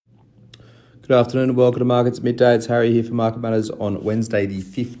Good afternoon and welcome to Markets Midday. It's Harry here for Market Matters on Wednesday, the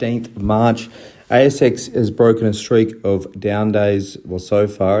 15th of March. ASX has broken a streak of down days. Well, so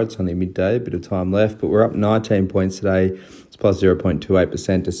far, it's only midday, a bit of time left, but we're up 19 points today. It's plus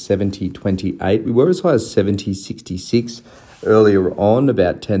 0.28% to 70.28. We were as high as 70.66 earlier on,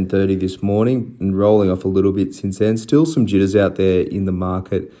 about 10:30 this morning, and rolling off a little bit since then. Still some jitters out there in the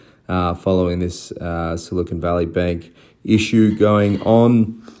market following this Silicon Valley Bank issue going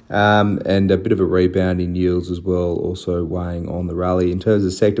on. And a bit of a rebound in yields as well, also weighing on the rally. In terms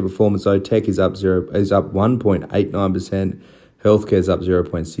of sector performance, though, tech is up 1.89%. Healthcare is up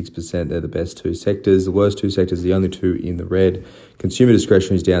 0.6%. They're the best two sectors. The worst two sectors are the only two in the red. Consumer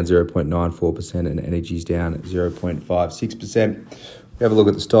discretionary is down 0.94% and energy is down 0.56%. We have a look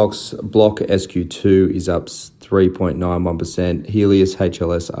at the stocks. Block SQ2 is up 3.91%. Helios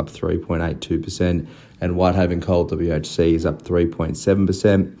HLS up 3.82%. And Whitehaven Coal WHC is up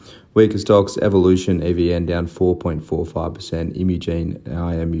 3.7%. Weaker stocks, Evolution EVN down 4.45%. Imugene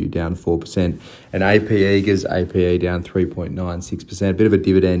IMU down 4%. And APE down 3.96%. A bit of a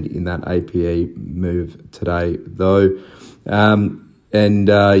dividend in that APE move today, though.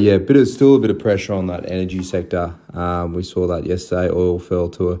 Still a bit of pressure on that energy sector. We saw that yesterday. Oil fell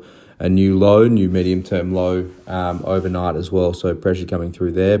to a new medium-term low overnight as well. So pressure coming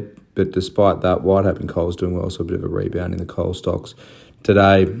through there. But despite that, Whitehaven Coal is doing well, so a bit of a rebound in the coal stocks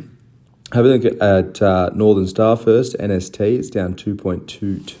today. Have a look at Northern Star first. NST is down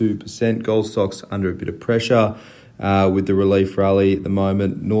 2.22%. Gold stocks under a bit of pressure with the relief rally at the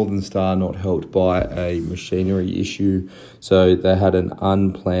moment. Northern Star not helped by a machinery issue. So they had an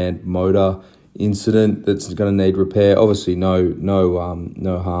unplanned motor incident that's going to need repair. Obviously, no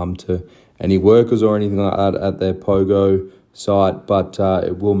harm to any workers or anything like that at their Pogo site, but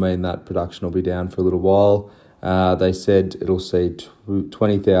it will mean that production will be down for a little while. They said it'll see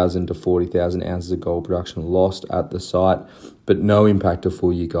 20,000 to 40,000 ounces of gold production lost at the site, but no impact to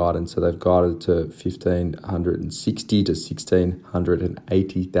full year guidance. So they've guided to 1,560 to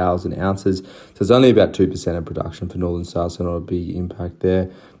 1,680,000 ounces. So it's only about 2% of production for Northern Star, so not a big impact there.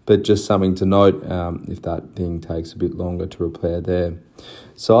 But just something to note if that thing takes a bit longer to repair there.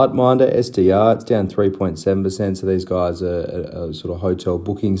 Siteminder, SDR, it's down 3.7%. So these guys are a sort of hotel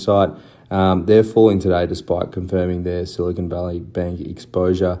booking site. They're falling today despite confirming their Silicon Valley Bank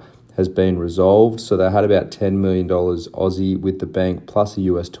exposure has been resolved. So they had about $10 million Aussie with the bank plus a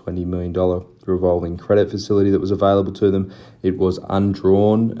US $20 million revolving credit facility that was available to them. It was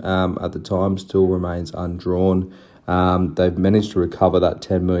undrawn at the time, still remains undrawn. They've managed to recover that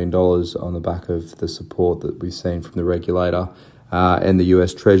 $10 million on the back of the support that we've seen from the regulator and the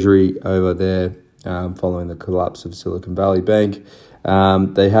US Treasury over there following the collapse of Silicon Valley Bank.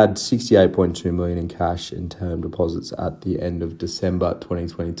 They had $68.2 million in cash and term deposits at the end of December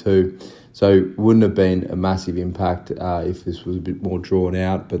 2022. So wouldn't have been a massive impact if this was a bit more drawn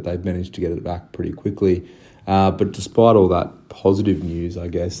out, but they've managed to get it back pretty quickly. But despite all that positive news, I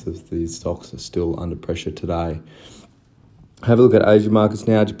guess these stocks are still under pressure today. Have a look at Asian markets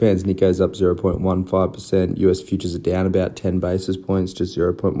now. Japan's Nikkei is up 0.15%. US futures are down about 10 basis points, just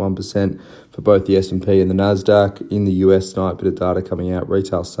 0.1% for both the S&P and the Nasdaq. In the US tonight, bit of data coming out.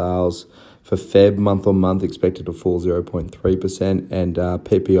 Retail sales for Feb month on month expected to fall 0.3%, and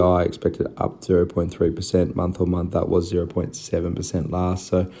PPI expected up 0.3% month on month. That was 0.7% last,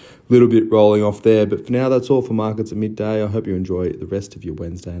 so a little bit rolling off there. But for now, that's all for Markets at Midday. I hope you enjoy the rest of your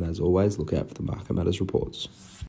Wednesday, and as always, look out for the Market Matters reports.